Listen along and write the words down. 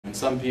And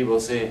some people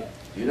say,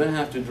 you don't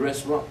have to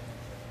dress well,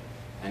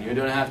 and you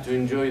don't have to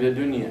enjoy the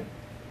dunya,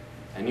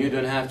 and you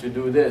don't have to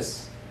do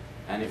this.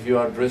 And if you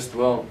are dressed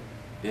well,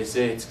 they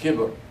say it's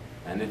kibr,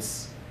 and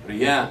it's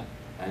riya,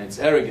 and it's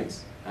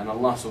arrogance. And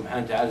Allah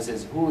subhanahu wa ta'ala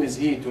says, who is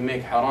he to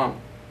make haram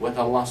what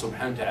Allah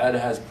subhanahu wa ta'ala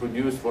has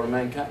produced for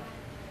mankind,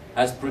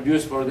 has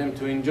produced for them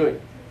to enjoy?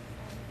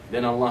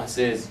 Then Allah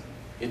says,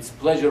 it's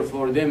pleasure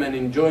for them and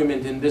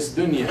enjoyment in this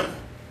dunya,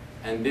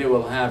 and they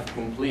will have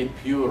complete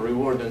pure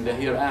reward in the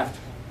hereafter.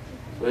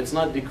 So it's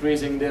not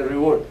decreasing their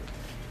reward,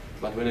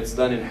 but when it's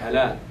done in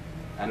halal,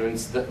 and when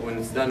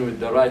it's done with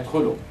the right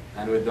khuluq,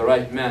 and with the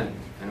right man,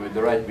 and with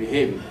the right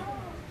behavior.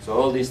 So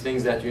all these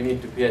things that you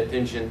need to pay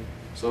attention.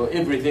 So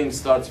everything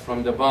starts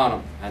from the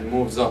bottom and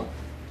moves up.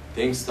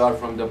 Things start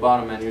from the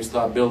bottom and you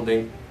start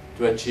building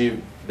to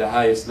achieve the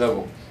highest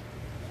level.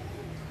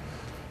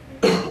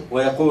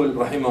 ويقول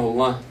رحمه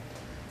الله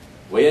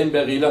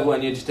وينبغي له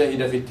أن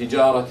يجتهد في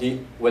التجارة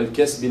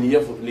والكسب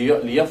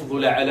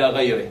ليفضل على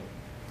غيره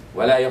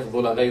ولا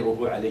يفضل غيره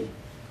عليه.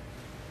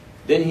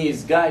 Then he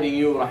is guiding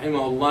you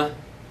رحمه الله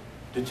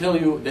to tell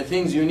you the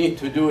things you need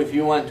to do if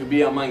you want to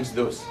be amongst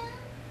those,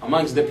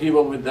 amongst the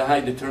people with the high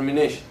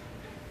determination.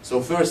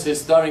 So first he's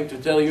starting to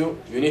tell you,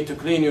 you need to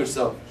clean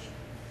yourself.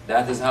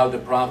 That is how the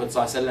Prophet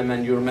ﷺ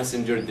and your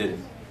messenger did it.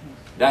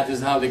 That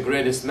is how the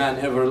greatest man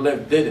ever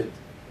lived did it.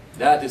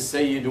 That is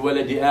Sayyid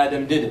Waladi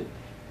Adam did it.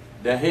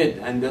 The head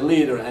and the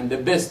leader and the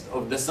best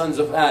of the sons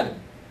of Adam.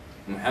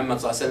 Muhammad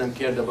ﷺ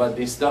cared about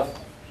this stuff,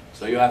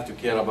 so you have to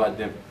care about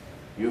them.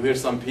 You hear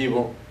some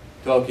people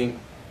talking,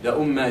 the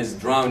ummah is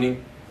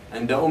drowning,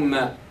 and the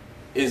ummah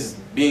is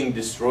being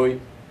destroyed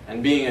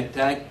and being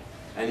attacked,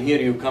 and here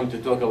you come to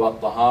talk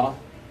about tahara,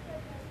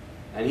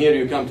 and here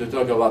you come to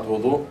talk about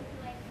wudu,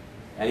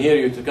 and here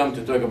you come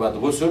to talk about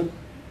ghusl.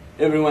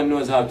 Everyone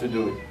knows how to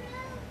do it,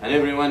 and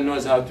everyone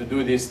knows how to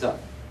do this stuff.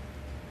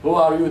 Who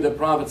are you? The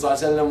Prophet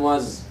ﷺ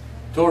was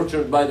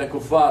tortured by the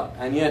kuffar,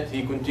 and yet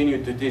he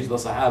continued to teach the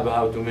Sahaba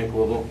how to make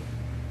wudu.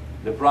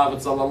 The Prophet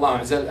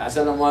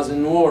ﷺ was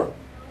in war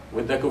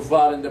with the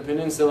kuffar in the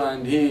peninsula,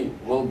 and he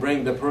will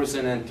bring the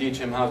person and teach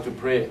him how to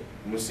pray,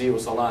 musi'u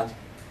salat.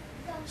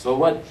 So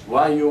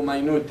why you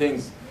minute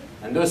things?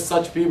 And those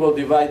such people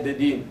divide the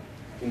deen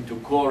into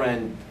core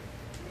and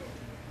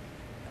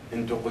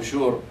into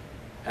qushur,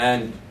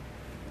 and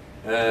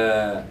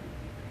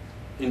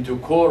into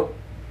core,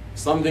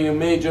 something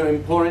major,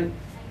 important,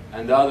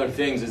 and the other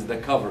things is the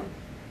cover,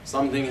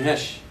 something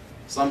hesh,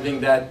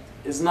 something that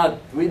is not,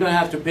 we don't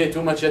have to pay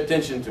too much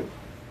attention to.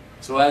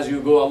 So as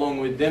you go along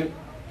with them,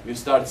 you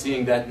start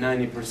seeing that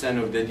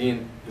 90% of the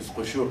deen is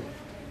qushur,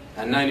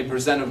 and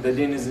 90% of the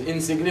deen is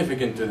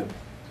insignificant to them.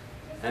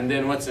 And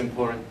then what's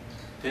important?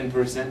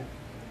 10%.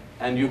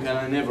 And you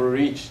can never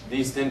reach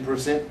these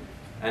 10%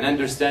 and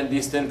understand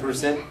these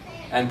 10%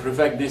 and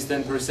perfect these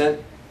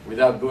 10%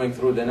 without going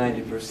through the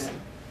 90%.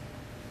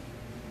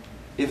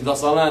 If the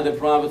salah, the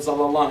Prophet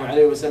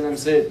ﷺ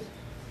said,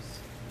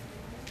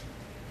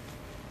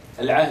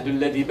 العهد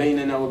الذي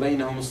بيننا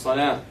وبينهم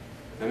الصلاة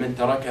فمن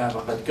تركها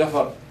فقد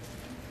كفر.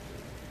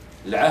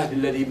 العهد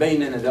الذي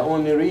بيننا, the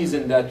only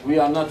reason that we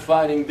are not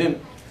fighting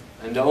them,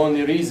 and the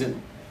only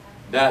reason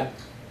that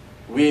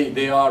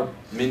they are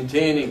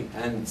maintaining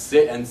and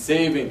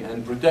saving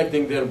and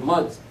protecting their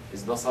blood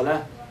is the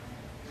salah.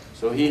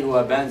 So he who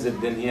abandons it,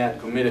 then he had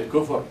committed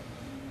kufr.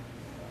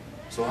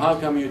 So how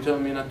come you tell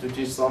me not to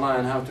teach salah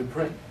and how to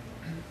pray?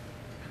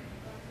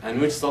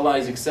 And which salah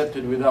is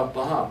accepted without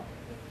tahara?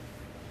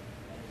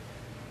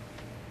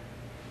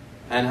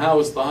 And how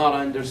is tahara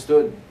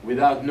understood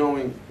without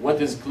knowing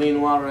what is clean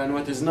water and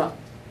what is not?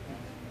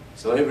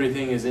 So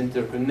everything is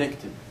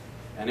interconnected,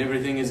 and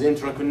everything is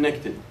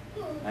intraconnected,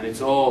 and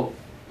it's all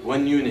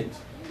one unit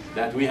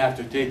that we have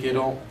to take it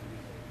all,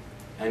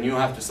 and you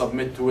have to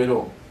submit to it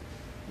all.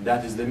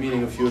 That is the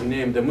meaning of your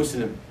name, the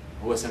Muslim.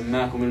 هو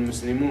سماكم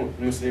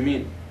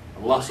المسلمين.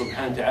 Allah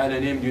subhanahu wa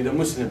ta'ala named you the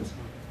Muslims.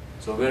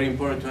 So very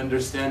important to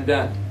understand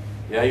that.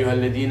 يا أيها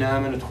الذين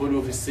آمنوا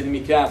ادخلوا في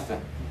السلم كافة.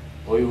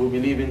 Or you who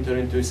believe enter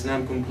into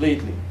Islam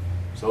completely.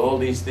 So all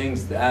these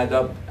things they add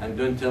up, and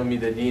don't tell me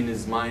the deen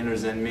is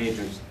minors and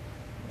majors.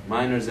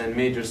 Minors and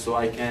majors, so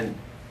I can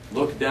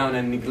look down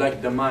and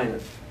neglect the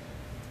minors.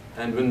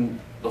 And when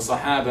the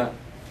Sahaba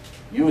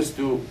used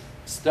to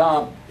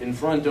stop in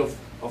front of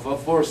a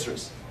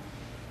fortress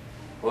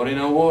or in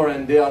a war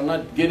and they are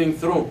not getting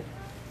through,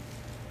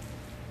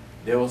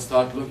 they will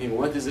start looking,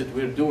 what is it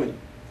we're doing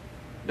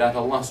that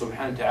Allah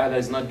subhanahu wa ta'ala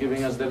is not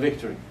giving us the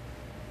victory?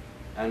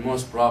 And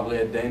most probably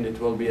at the end it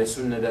will be a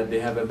sunnah that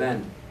they have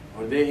abandoned,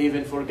 or they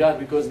even forgot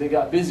because they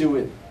got busy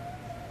with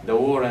the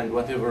war and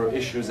whatever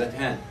issues at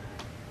hand.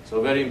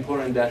 So very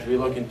important that we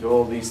look into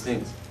all these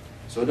things.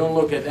 So don't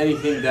look at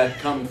anything that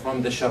come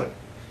from the Shar',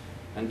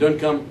 and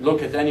don't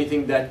look at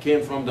anything that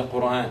came from the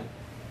Quran,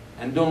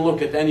 and don't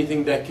look at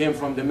anything that came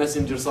from the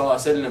Messenger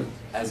ﷺ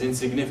as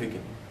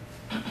insignificant,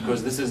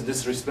 because this is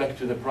disrespect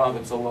to the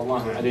Prophet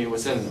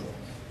ﷺ.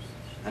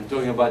 And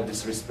talking about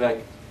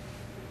disrespect,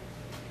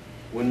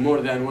 when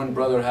more than one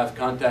brother have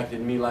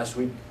contacted me last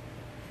week,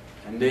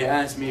 and they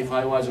asked me if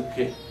I was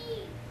okay.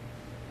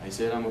 I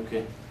said, I'm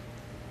okay.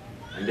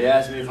 And they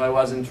asked me if I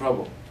was in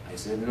trouble. I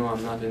said, no,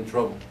 I'm not in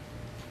trouble.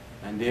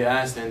 And they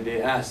asked,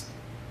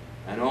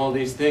 and all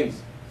these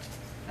things.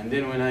 And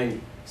then when I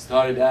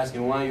started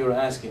asking why you're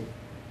asking,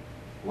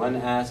 one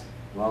asked,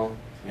 well,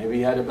 maybe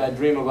he had a bad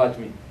dream about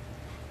me,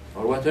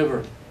 or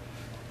whatever.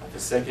 But the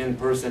second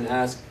person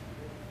asked,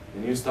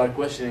 and you start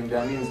questioning,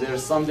 that means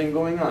there's something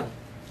going on.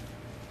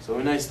 So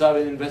when I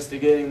started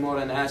investigating more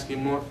and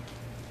asking more,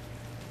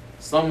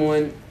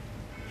 someone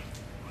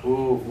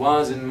who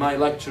was in my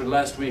lecture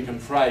last week on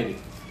Friday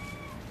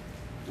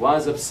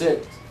was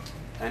upset,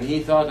 and he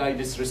thought I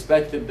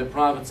disrespected the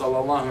Prophet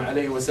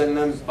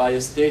ﷺ by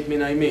a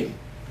statement I made.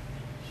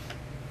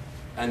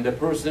 And the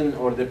person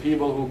or the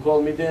people who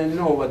called me didn't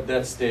know what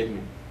that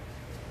statement.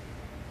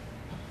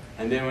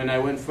 And then when I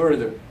went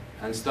further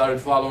and started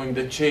following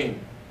the chain,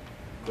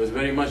 because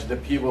very much the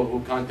people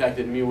who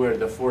contacted me were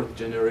the fourth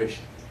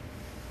generation.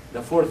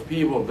 The fourth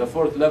people, the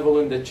fourth level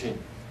in the chain.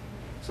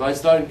 So I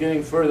started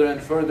getting further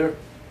and further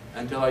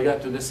until I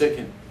got to the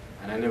second,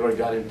 and I never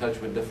got in touch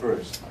with the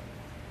first.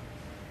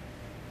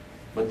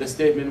 But the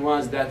statement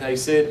was that I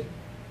said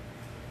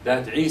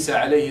that Isa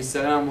alayhi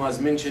salam was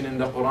mentioned in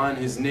the Quran,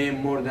 his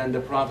name, more than the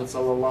Prophet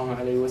sallallahu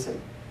alayhi wasallam.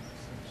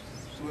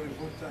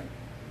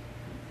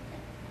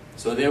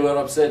 So they were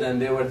upset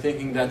and they were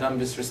thinking that I'm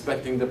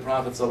disrespecting the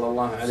Prophet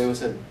sallallahu alayhi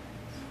wasallam.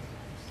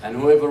 And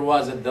whoever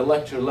was at the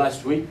lecture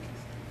last week,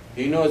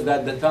 he knows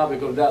that the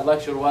topic of that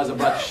lecture was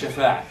about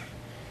shafa'ah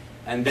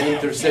and the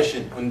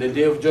intercession on the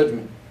Day of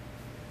Judgment.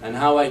 And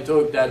how I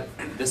talked that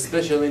the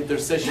special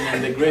intercession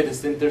and the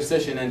greatest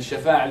intercession and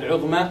shafa'ah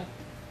al-'udhma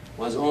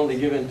was only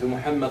given to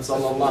Muhammad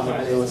sallallahu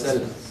alayhi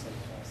wasallam.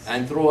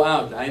 And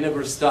throughout, I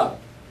never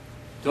stopped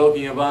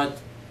talking about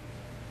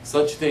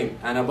such thing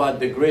and about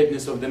the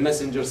greatness of the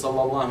Messenger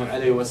sallallahu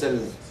alayhi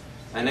wasallam.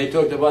 And I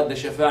talked about the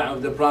shafa'ah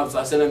of the Prophet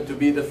sallallahu to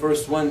be the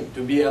first one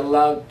to be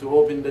allowed to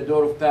open the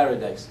door of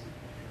paradise.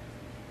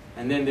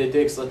 And then they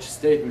take such a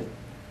statement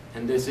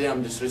and they say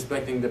I'm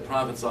disrespecting the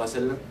Prophet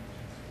sallallahu.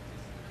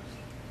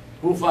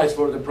 Who fights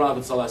for the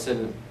Prophet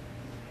sallallahu?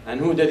 And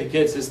who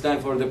dedicates his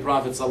time for the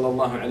Prophet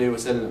sallallahu alaihi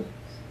wasallam?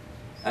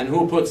 And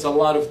who puts a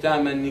lot of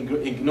time and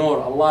ignore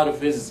a lot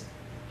of his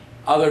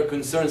other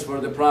concerns for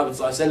the Prophet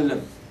sallallahu alaihi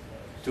wasallam?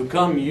 To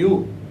come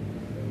you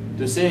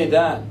to say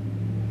that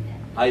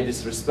I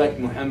disrespect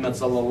Muhammad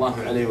sallallahu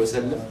alaihi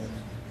wasallam?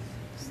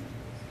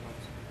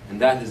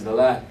 And that is the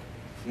lack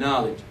of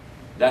knowledge.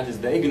 That is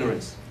the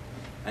ignorance.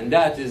 And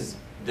that is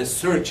the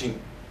searching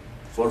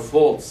for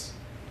faults,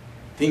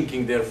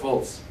 thinking they're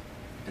false.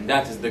 And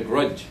that is the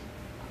grudge.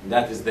 And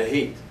that is the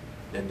hate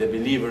that the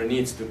believer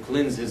needs to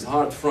cleanse his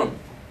heart from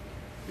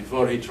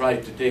before he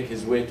tries to take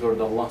his way toward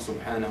Allah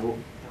subhanahu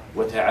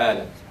wa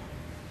ta'ala.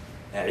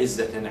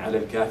 أعزة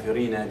على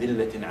الكافرين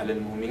أذلة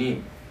على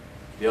المؤمنين.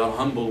 They are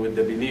humble with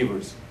the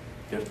believers.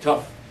 They're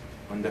tough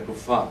on the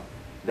kuffar.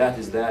 That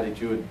is the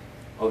attitude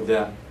of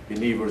the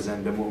believers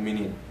and the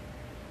mu'mineen.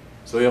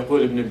 So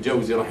يقول ابن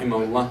الجوزي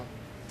رحمه الله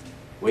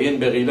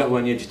وينبغي له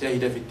أن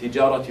يجتهد في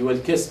التجارة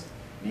والكسب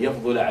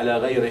ليفضل على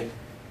غيره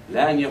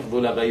لا أن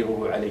يفضل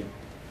غيره عليه.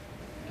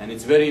 And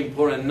it's very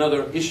important.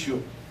 Another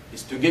issue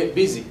is to get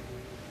busy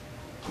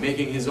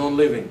making his own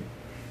living.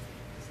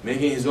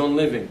 Making his own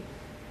living.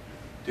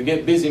 To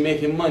get busy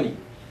making money.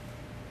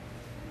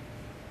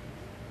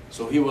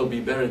 So he will be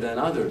better than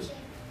others.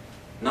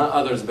 Not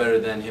others better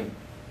than him.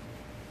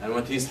 And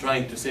what he's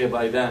trying to say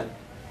by that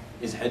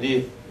is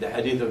hadith, the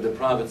hadith of the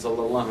Prophet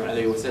sallallahu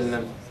alayhi wa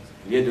sallam,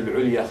 اليد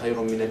العليا خير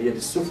من اليد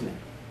السفلى.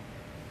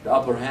 The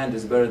upper hand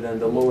is better than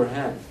the lower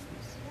hand.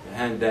 The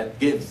hand that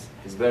gives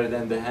is better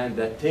than the hand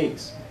that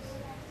takes.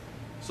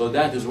 So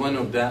that is one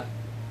of the,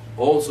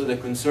 also the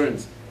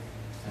concerns,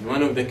 and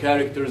one of the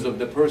characters of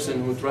the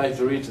person who tries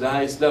to reach the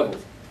highest level.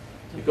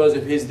 Because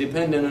if he's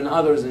dependent on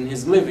others in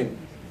his living,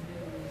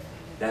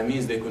 that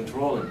means they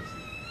control him.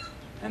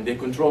 And they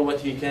control what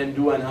he can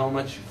do and how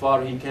much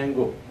far he can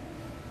go.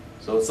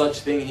 So such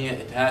thing,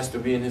 it has to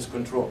be in his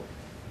control.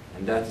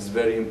 And that is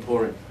very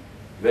important.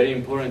 Very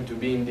important to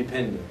be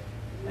independent.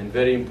 And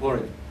very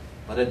important.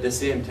 But at the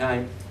same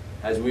time,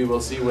 as we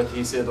will see what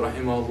he said,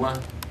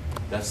 rahimahullah,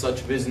 that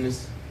such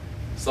business,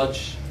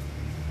 such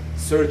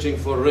searching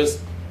for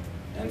rizq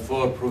and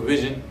for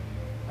provision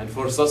and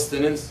for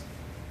sustenance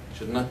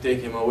should not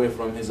take him away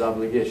from his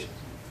obligations.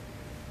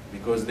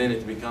 Because then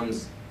it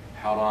becomes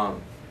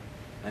haram.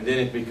 And then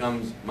it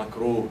becomes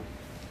makruh.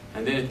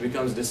 And then it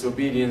becomes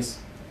disobedience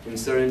in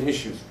certain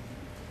issues.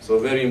 So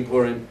very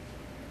important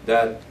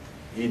that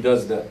he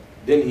does that.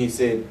 Then he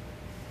said,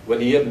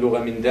 وَلِيَبْلُغَ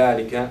مِنْ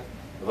ذَلِكَ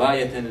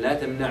غَايَةً لَا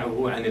تَمْنَعُهُ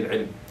عَنِ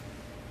الْعِلْمِ.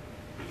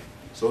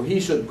 So he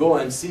should go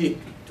and seek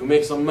to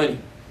make some money,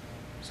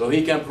 so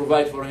he can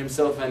provide for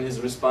himself and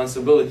his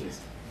responsibilities.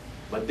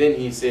 But then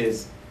he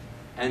says,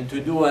 and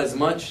to do as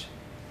much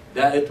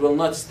that it will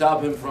not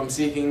stop him from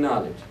seeking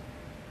knowledge.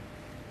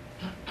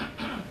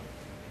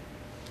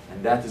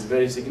 And that is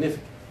very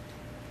significant.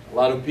 A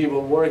lot of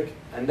people work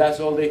and that's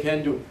all they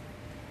can do.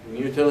 When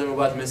you tell him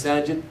about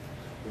masajid,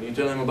 when you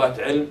tell him about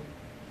ilm,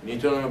 when you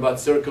tell him about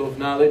circle of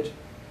knowledge,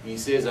 he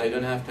says, I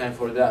don't have time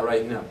for that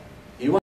right now.